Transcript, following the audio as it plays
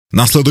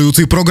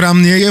Nasledujúci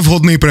program nie je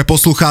vhodný pre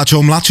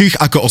poslucháčov mladších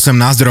ako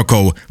 18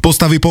 rokov.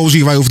 Postavy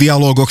používajú v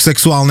dialógoch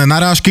sexuálne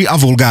narážky a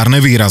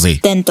vulgárne výrazy.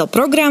 Tento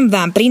program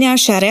vám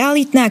prináša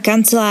realitná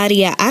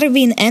kancelária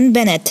Arvin &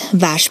 Bennett,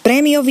 váš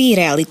prémiový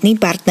realitný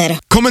partner.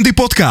 Komendy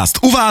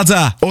podcast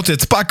uvádza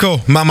Otec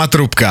Pako, mama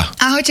Trubka.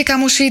 Ahojte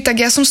kamoši, tak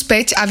ja som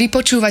späť a vy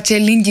počúvate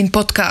Lindin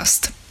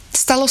podcast.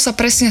 Stalo sa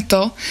presne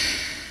to,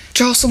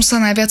 čoho som sa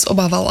najviac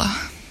obávala.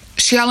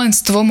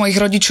 Šialenstvo mojich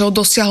rodičov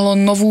dosiahlo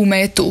novú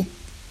métu.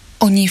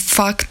 Oni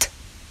fakt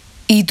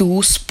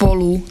idú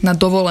spolu na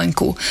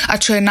dovolenku.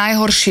 A čo je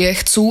najhoršie,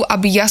 chcú,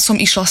 aby ja som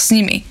išla s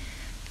nimi.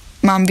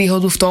 Mám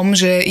výhodu v tom,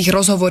 že ich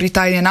rozhovory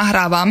tajne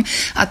nahrávam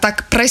a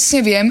tak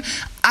presne viem,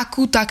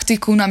 akú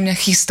taktiku na mňa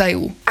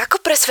chystajú. Ako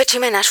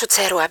presvedčíme našu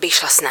dceru, aby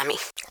išla s nami?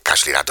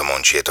 Kašli na to,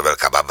 Monči, je to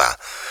veľká baba.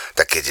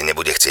 Tak keď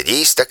nebude chcieť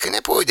ísť, tak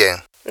nepôjde.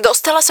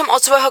 Dostala som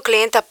od svojho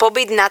klienta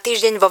pobyt na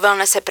týždeň vo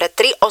wellnesse pre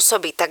 3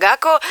 osoby, tak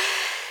ako...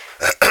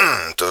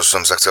 To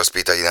som sa chcel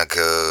spýtať inak,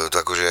 to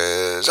akože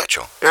za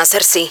čo? Na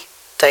srdci,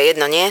 to je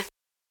jedno, nie?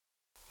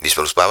 Vy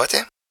spolu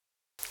spávate?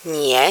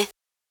 Nie.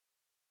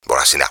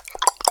 Bola si na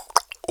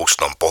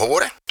ústnom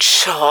pohovore?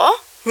 Čo?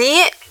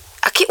 Nie,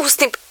 aký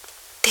ústny...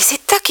 Ty si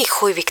taký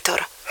chuj,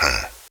 Viktor.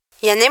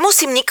 Ja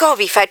nemusím nikoho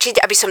vyfajčiť,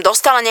 aby som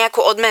dostala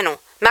nejakú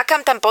odmenu.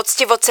 Makám tam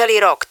poctivo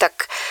celý rok,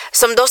 tak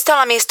som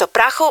dostala miesto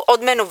prachov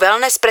odmenu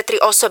wellness pre 3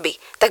 osoby.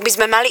 Tak by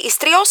sme mali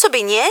ísť 3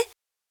 osoby, nie?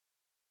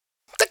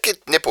 Tak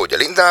keď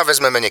nepôjde Linda,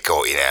 vezmeme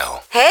niekoho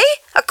iného. Hej?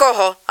 A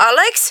koho?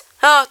 Alex?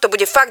 To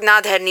bude fakt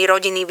nádherný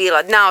rodinný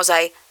výlet,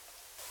 naozaj.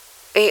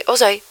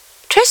 Ozaj,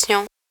 čo je s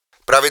ňou?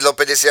 Pravidlo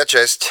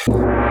 56.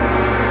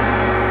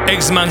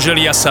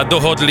 Ex-manželia sa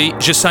dohodli,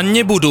 že sa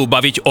nebudú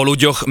baviť o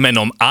ľuďoch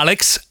menom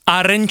Alex a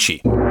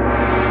Renči.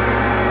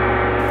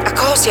 A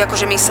koho si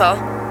akože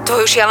myslel?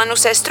 Tvoju šialenú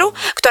sestru,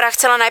 ktorá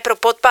chcela najprv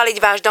podpáliť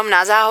váš dom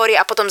na Záhori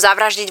a potom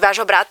zavraždiť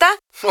vášho brata?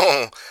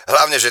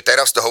 Hlavne, že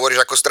teraz to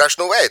hovoríš ako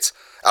strašnú vec.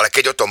 Ale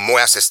keď o tom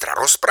moja sestra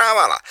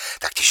rozprávala,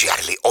 tak ti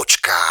žiarili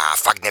očká a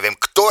fakt neviem,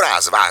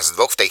 ktorá z vás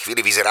dvoch v tej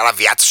chvíli vyzerala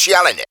viac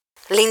šialene.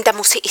 Linda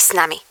musí ísť s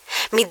nami.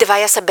 My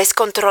dvaja sa bez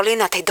kontroly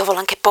na tej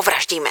dovolenke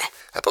povraždíme.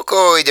 A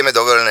pokoj, ideme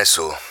do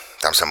wellnessu.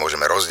 Tam sa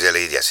môžeme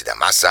rozdeliť, ja si dám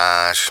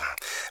masáž,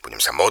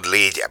 budem sa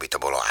modliť, aby to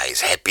bolo aj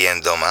s happy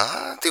endom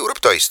a ty urob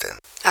to isté.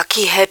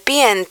 Aký happy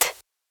end?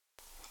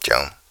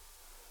 Čo?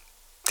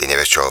 Ty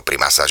nevieš, čo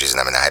pri masáži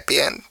znamená happy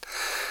end?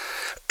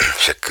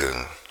 Však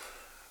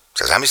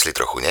sa zamyslí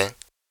trochu, nie?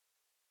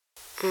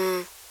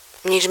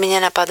 Nič mi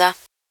nenapadá.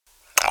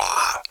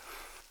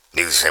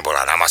 Nikdy si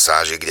nebola na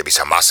masáži, kde by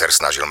sa masér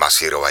snažil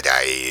masírovať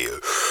aj...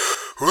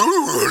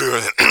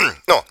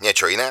 No,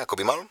 niečo iné, ako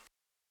by mal?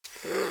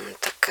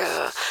 Tak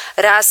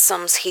raz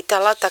som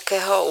schytala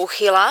takého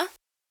uchyla.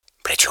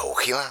 Prečo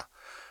uchyla?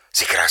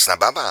 Si krásna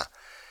baba.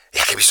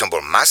 Ja keby som bol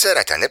masér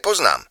a ťa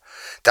nepoznám,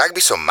 tak by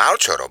som mal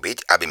čo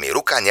robiť, aby mi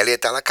ruka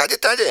nelietala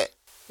kade-tade.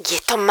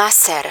 Je to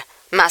masér.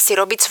 Má si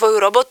robiť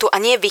svoju robotu a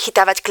nie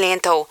vychytávať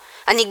klientov.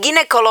 Ani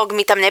gynekológ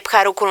mi tam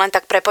nepchá ruku len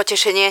tak pre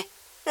potešenie.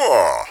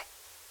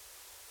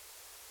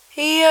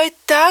 Joj,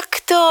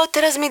 takto,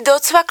 teraz mi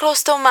docvaklo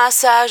s tou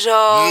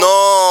masážou. No,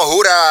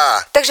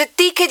 hurá! Takže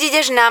ty, keď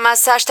ideš na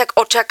masáž, tak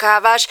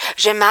očakávaš,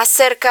 že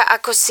masérka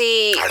ako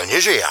si... Ale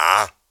nie, že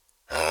ja.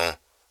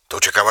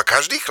 To očakáva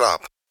každý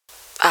chlap.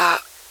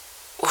 A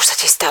už sa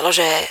ti stalo,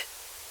 že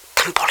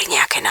tam boli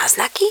nejaké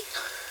náznaky?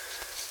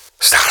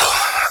 Stalo,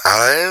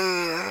 ale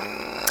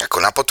ako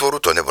na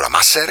potvoru to nebola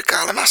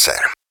masérka, ale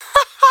masér.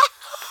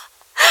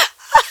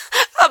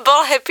 A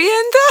bol happy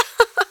end?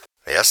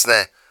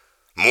 Jasné.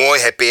 Môj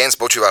happy end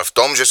spočíval v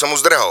tom, že som mu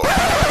zdrhol.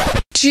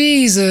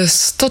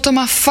 Jesus, toto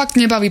ma fakt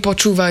nebaví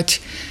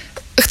počúvať.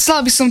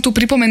 Chcela by som tu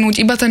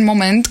pripomenúť iba ten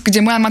moment,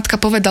 kde moja matka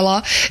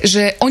povedala,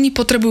 že oni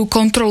potrebujú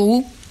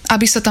kontrolu,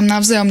 aby sa tam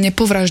navzájom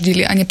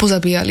nepovraždili a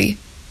nepozabíjali.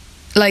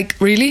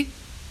 Like, really?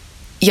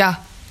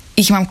 Ja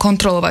ich mám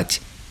kontrolovať.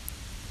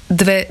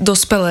 2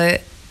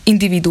 dospelé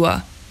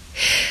individuá.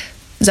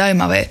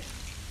 Zaujímavé.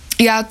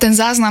 Ja ten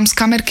záznam z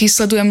kamerky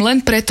sledujem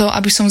len preto,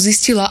 aby som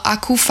zistila,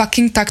 akú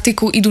fucking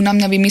taktiku idú na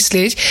mňa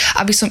vymyslieť,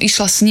 aby som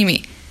išla s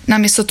nimi.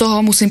 Namiesto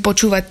toho musím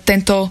počúvať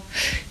tento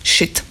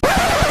shit.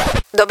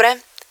 Dobre,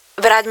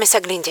 vráťme sa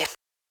k Linde.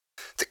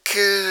 Tak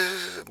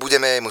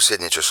budeme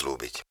musieť niečo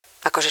slúbiť.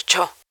 Akože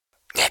čo?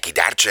 Nejaký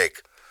darček.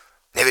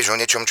 Nevieš o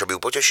niečom, čo by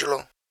ju potešilo?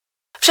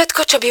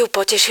 Všetko, čo by ju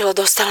potešilo,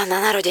 dostala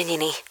na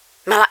narodeniny.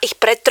 Mala ich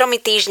pred 3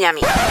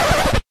 týždňami.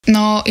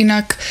 No,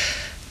 inak...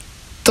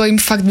 To im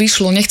fakt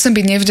vyšlo, nechcem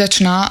byť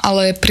nevďačná,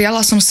 ale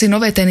prijala som si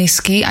nové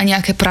tenisky a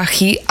nejaké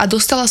prachy a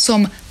dostala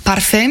som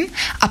parfém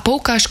a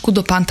poukážku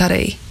do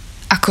Pantarej.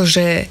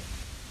 Akože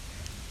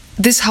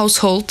this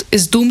household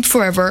is doomed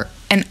forever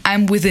and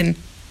I'm within.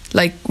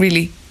 Like,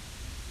 really.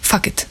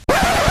 Fuck it.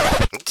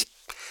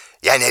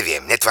 Ja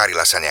neviem,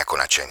 netvárila sa nejako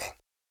nadšene.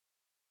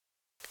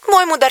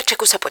 Môjmu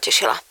darčeku sa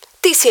potešila.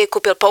 Ty si jej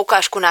kúpil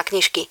poukážku na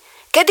knižky.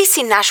 Kedy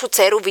si našu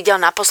dceru videl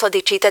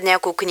naposledy čítať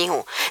nejakú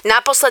knihu?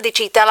 Naposledy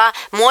čítala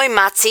Môj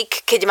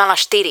macik, keď mala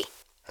 4.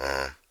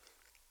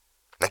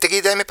 No tak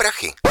jej dajme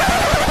prachy.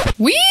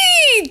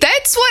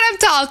 That's what I'm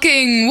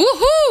talking.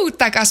 Woohoo!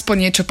 Tak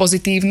aspoň niečo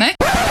pozitívne.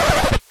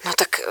 No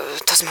tak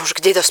to sme už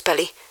kde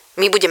dospeli?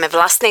 My budeme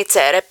vlastnej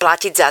dcére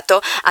platiť za to,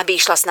 aby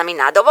išla s nami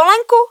na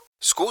dovolenku?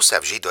 Skúsa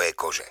vžiť do jej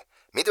kože.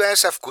 My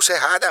dvaja sa v kuse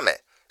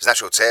hádame. S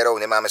našou dcérou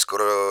nemáme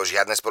skoro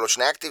žiadne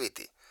spoločné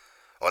aktivity.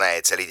 Ona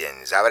je celý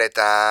deň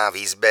zavretá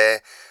v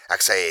izbe.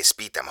 Ak sa jej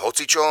spýtam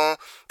hocičo,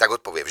 tak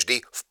odpovie vždy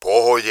v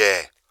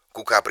pohode.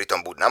 Kúká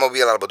pritom buď na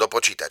mobil alebo do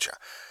počítača.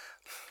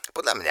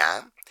 Podľa mňa,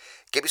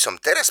 keby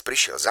som teraz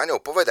prišiel za ňou,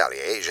 povedal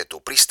jej, že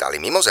tu pristali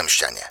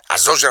mimozemšťania a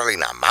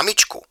zožrali nám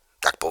mamičku,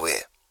 tak povie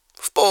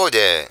v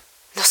pohode.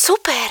 No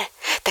super,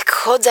 tak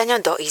chod za ňou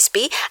do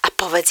izby a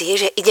povedz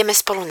jej, že ideme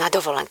spolu na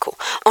dovolenku.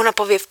 Ona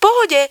povie v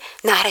pohode,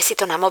 nahraj si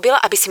to na mobil,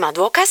 aby si mal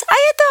dôkaz a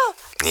je to.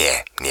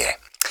 Nie.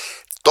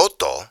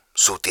 Toto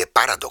sú tie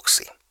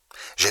paradoxy.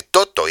 Že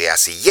toto je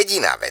asi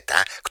jediná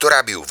veta,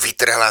 ktorá by ju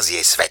vytrhla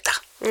z jej sveta.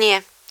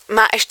 Nie,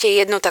 má ešte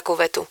jednu takú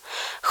vetu.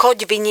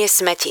 Choď vyniesť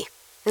smeti.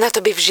 Na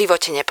to by v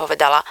živote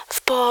nepovedala. V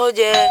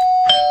pohode.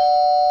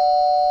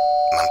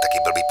 Mám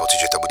taký blbý pocit,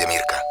 že to bude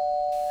Mirka.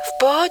 V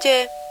pohode.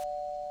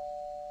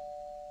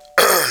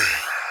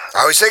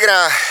 Ahoj,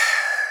 segra.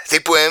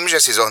 Tipujem,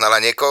 že si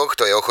zohnala niekoho,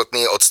 kto je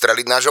ochotný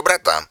odstreliť nášho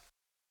brata.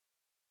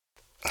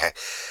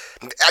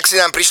 Ak si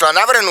nám prišla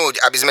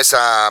navrhnúť, aby sme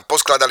sa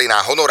poskladali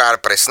na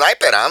honorár pre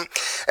snajpera,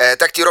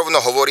 tak ti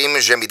rovno hovorím,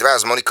 že my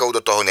dvaja s Monikou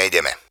do toho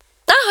nejdeme.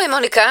 Ahoj,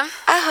 Monika.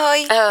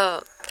 Ahoj.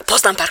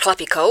 Poznám pár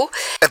chlapíkov.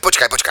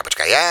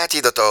 Počkaj, ja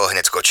ti do toho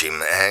hneď skočím.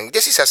 Kde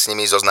si sa s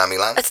nimi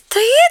zoznámila? To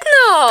je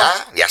jedno.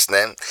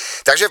 Jasné.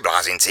 Takže v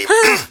Blázinci.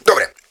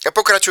 Dobre,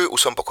 pokračuj, už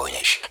som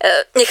pokojnejší.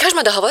 Necháš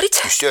ma dohovoriť?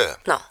 Ešte.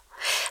 No.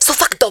 Sú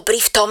fakt dobrí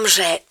v tom,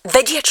 že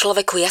vedia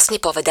človeku jasne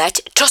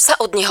povedať, čo sa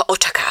od neho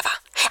očakáva.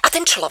 A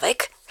ten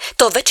človek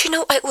to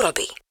väčšinou aj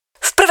urobí.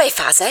 V prvej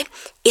fáze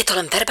je to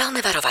len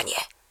verbálne varovanie.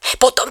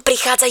 Potom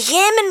prichádza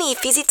jemný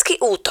fyzický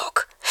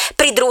útok.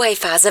 Pri druhej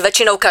fáze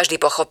väčšinou každý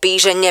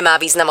pochopí, že nemá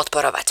význam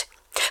odporovať.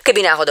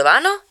 Keby náhodou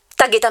áno,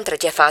 tak je tam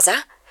tretia fáza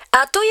a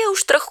to je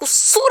už trochu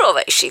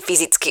surovejší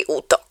fyzický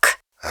útok.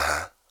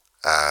 Aha.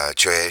 A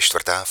čo je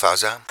štvrtá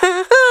fáza?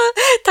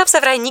 Tam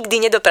sa vraj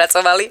nikdy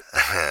nedopracovali.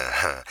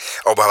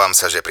 Obávam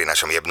sa, že pri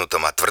našom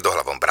jebnutom a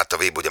tvrdohlavom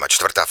bratovi bude mať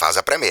štvrtá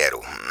fáza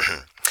premiéru.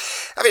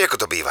 A vieš,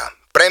 ako to býva.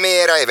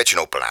 Premiéra je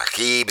väčšinou plná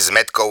chýb,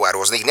 zmetkov a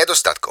rôznych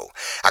nedostatkov.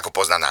 Ako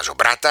poznám nášho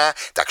brata,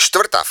 tak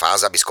štvrtá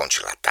fáza by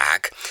skončila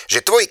tak,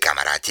 že tvoji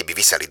kamaráti by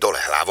viseli dole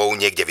hlavou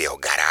niekde v jeho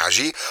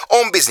garáži,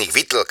 on by z nich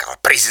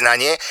vytlkal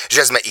priznanie,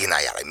 že sme ich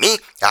najali my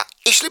a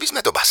išli by sme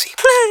do basy.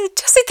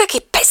 Čo si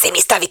taký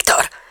pesimista,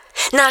 Viktor?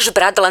 Náš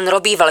brat len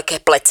robí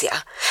veľké plecia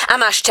a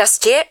má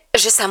šťastie,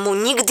 že sa mu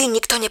nikdy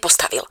nikto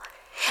nepostavil.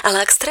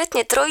 Ale ak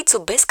stretne trojicu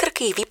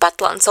bezkrkých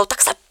vypatlancov,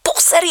 tak sa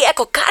poserie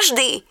ako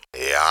každý.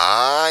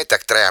 Jaj,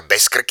 tak traja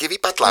bezkrky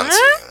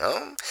vypatlanci.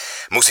 No.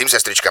 Musím,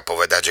 sestrička,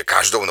 povedať, že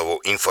každou novou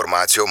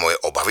informáciou moje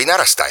obavy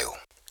narastajú.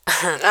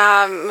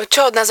 A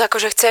čo od nás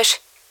akože chceš?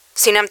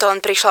 Si nám to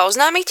len prišla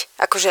oznámiť?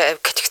 Akože,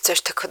 keď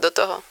chceš, tak do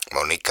toho.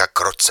 Monika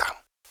Kroca.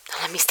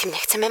 Ale my s tým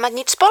nechceme mať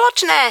nič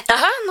spoločné.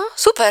 Aha, no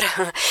super.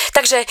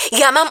 Takže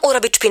ja mám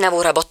urobiť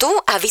špinavú robotu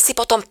a vy si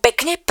potom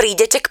pekne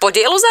prídete k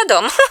podielu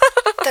zadom.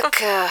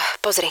 Tak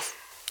pozri,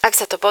 ak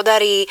sa to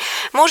podarí,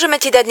 môžeme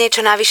ti dať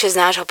niečo navyše z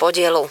nášho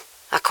podielu.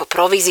 Ako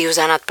províziu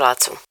za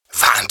nadplácu.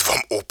 Vám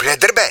dvom úplne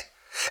drbe.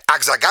 Ak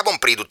za Gabom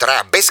prídu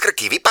traja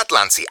bezkrkí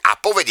vypatlanci a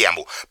povedia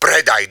mu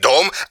predaj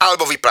dom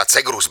alebo vyplať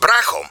segru s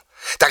bráchom,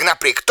 tak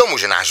napriek tomu,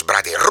 že náš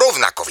brat je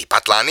rovnako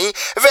vypatlaný,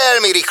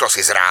 veľmi rýchlo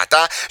si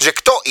zráta, že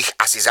kto ich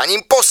asi za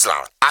ním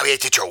poslal. A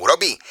viete, čo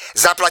urobí?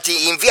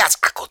 Zaplatí im viac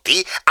ako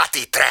ty a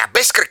tí traja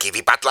bezkrkí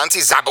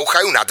vypatlanci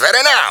zabúchajú na dvere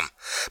nám.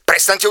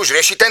 Prestaňte už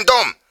riešiť ten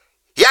dom.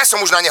 Ja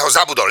som už na neho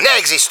zabudol,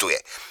 neexistuje.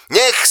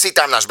 Nech si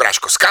tam náš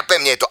bráško skape,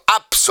 mne je to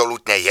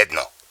absolútne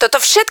jedno. Toto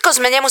všetko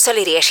sme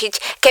nemuseli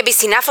riešiť, keby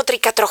si na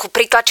fotrika trochu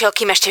pritlačil,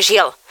 kým ešte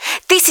žil.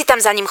 Ty si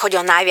tam za ním chodil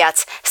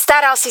najviac.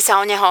 Staral si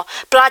sa o neho,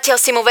 platil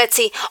si mu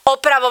veci,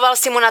 opravoval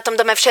si mu na tom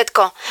dome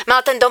všetko.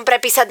 Mal ten dom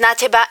prepísať na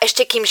teba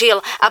ešte kým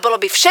žil a bolo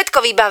by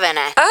všetko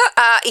vybavené.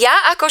 A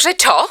ja akože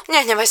čo?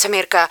 Nehnevaj sa,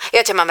 Mirka, ja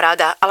ťa mám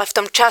rada, ale v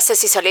tom čase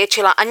si sa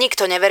liečila a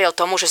nikto neveril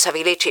tomu, že sa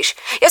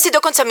vyliečiš. Ja si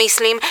dokonca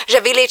myslím,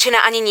 že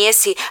vyliečená ani nie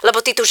si,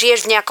 lebo ty tu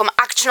žiješ v nejakom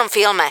akčnom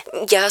filme.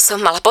 Ja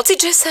som mala pocit,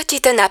 že sa ti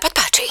ten nápad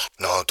páči.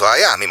 No to aj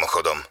ja,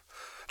 mimochodom.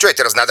 Čo je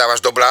teraz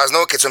nadávaš do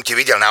bláznov, keď som ti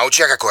videl na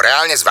očiach, ako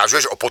reálne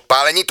zvažuješ o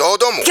podpálení toho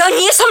domu? Ja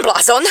nie som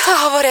blázon. To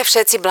hovoria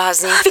všetci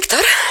blázni.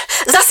 Viktor,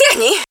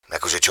 zasiahni.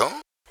 Akože čo?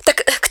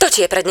 Tak kto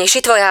ti je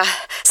prednejší, tvoja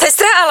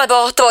sestra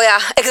alebo tvoja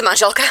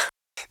ex-manželka?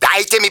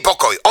 Dajte mi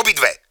pokoj,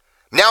 obidve.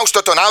 Mňa už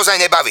toto naozaj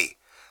nebaví.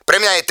 Pre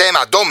mňa je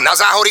téma dom na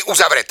Záhori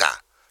uzavretá.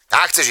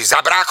 A ak chceš ísť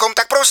za bráchom,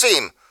 tak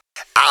prosím.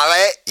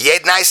 Ale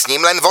jednaj s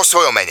ním len vo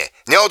svojom mene.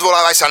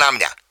 Neodvolávaj sa na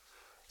mňa.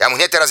 Ja mu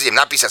hneď teraz idem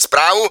napísať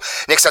správu,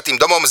 nech sa tým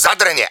domom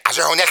zadrene a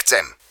že ho nechcem.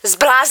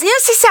 Zbláznil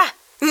si sa?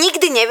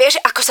 Nikdy nevieš,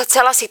 ako sa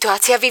celá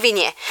situácia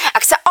vyvinie.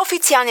 Ak sa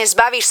oficiálne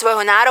zbavíš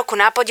svojho nároku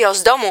na podiel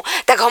z domu,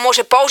 tak ho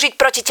môže použiť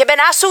proti tebe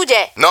na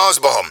súde. No, s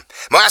Bohom.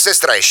 Moja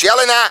sestra je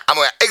šialená a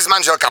moja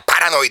ex-manželka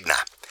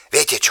paranoidná.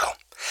 Viete čo?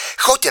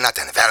 Choďte na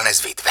ten wellness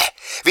vy dve.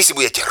 Vy si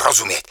budete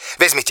rozumieť.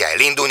 Vezmite aj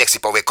Lindu, nech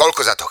si povie,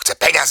 koľko za to chce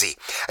peňazí.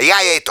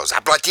 Ja jej to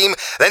zaplatím,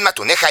 len ma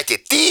tu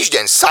nechajte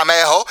týždeň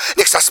samého,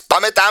 nech sa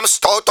spamätám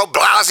z tohoto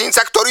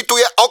blázinca, ktorý tu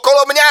je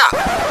okolo mňa.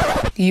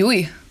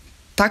 Juj,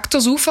 takto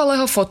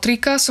zúfalého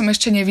fotrika som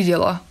ešte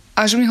nevidela.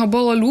 Až mi ho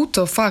bolo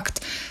ľúto, fakt.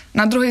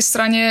 Na druhej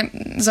strane,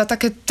 za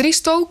také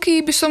 300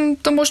 by som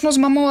to možno s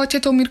mamou a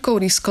tetou Mirkou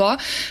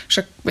riskla.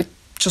 Však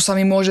čo sa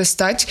mi môže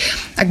stať?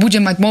 Ak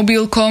budem mať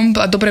mobil,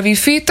 komp a dobré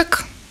Wi-Fi,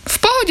 tak v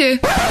pohode.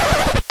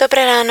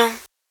 Dobré ráno.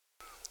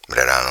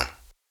 Dobré ráno.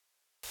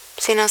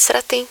 Si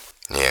nasratý?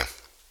 Nie,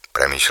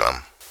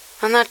 premýšľam.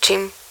 A nad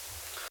čím?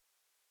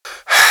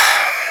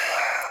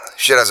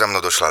 Včera za mnou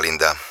došla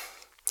Linda.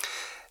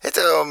 Je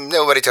to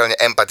neuveriteľne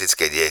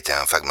empatické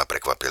dieťa, fakt ma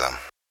prekvapila.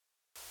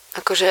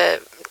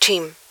 Akože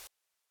čím?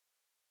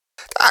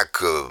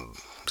 Tak,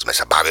 sme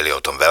sa bavili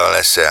o tom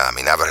wellnesse a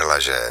mi navrhla,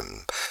 že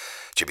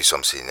či by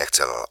som si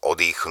nechcel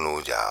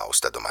odýchnuť a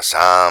ostať doma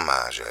sám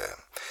a že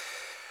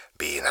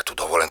by na tú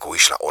dovolenku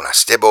išla ona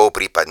s tebou,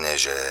 prípadne,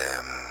 že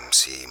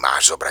si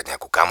máš zobrať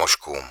nejakú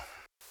kamošku.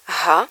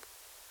 Aha,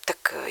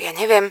 tak ja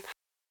neviem.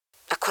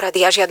 Akurát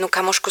ja žiadnu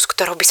kamošku, s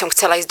ktorou by som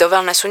chcela ísť do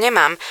wellnessu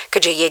nemám,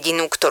 keďže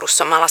jedinú, ktorú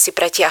som mala, si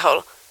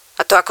pretiahol.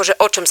 A to akože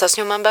o čom sa s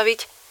ňou mám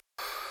baviť?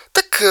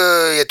 Tak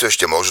je to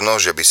ešte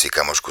možno, že by si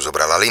kamošku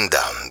zobrala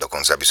Linda.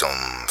 Dokonca by som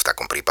v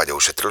takom prípade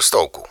ušetril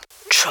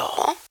 100. Čo?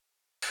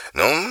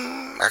 No,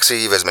 ak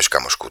si vezmeš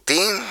kamošku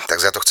ty, tak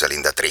za to chce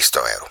Linda 300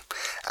 eur.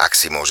 Ak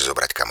si môže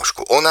zobrať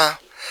kamošku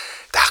ona,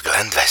 tak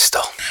len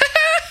 200.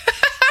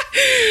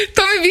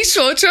 To mi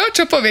vyšlo, čo?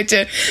 Čo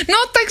poviete? No,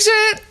 takže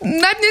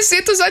na dnes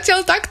je to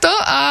zatiaľ takto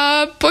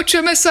a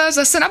počujeme sa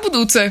zase na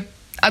budúce.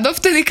 A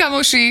dovtedy,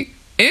 kamoši,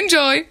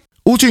 enjoy!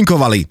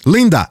 Účinkovali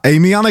Linda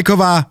Amy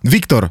Janeková,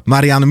 Viktor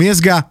Marian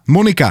Miezga,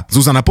 Monika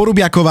Zuzana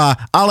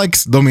Porubiaková,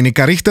 Alex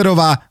Dominika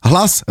Richterová,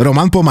 hlas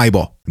Roman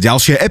Pomajbo.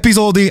 Ďalšie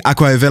epizódy,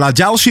 ako aj veľa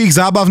ďalších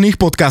zábavných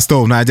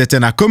podcastov nájdete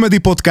na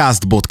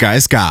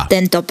comedypodcast.sk.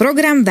 Tento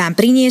program vám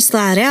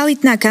priniesla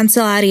realitná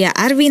kancelária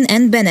Arvin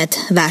 & Bennett,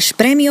 váš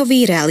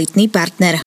prémiový realitný partner.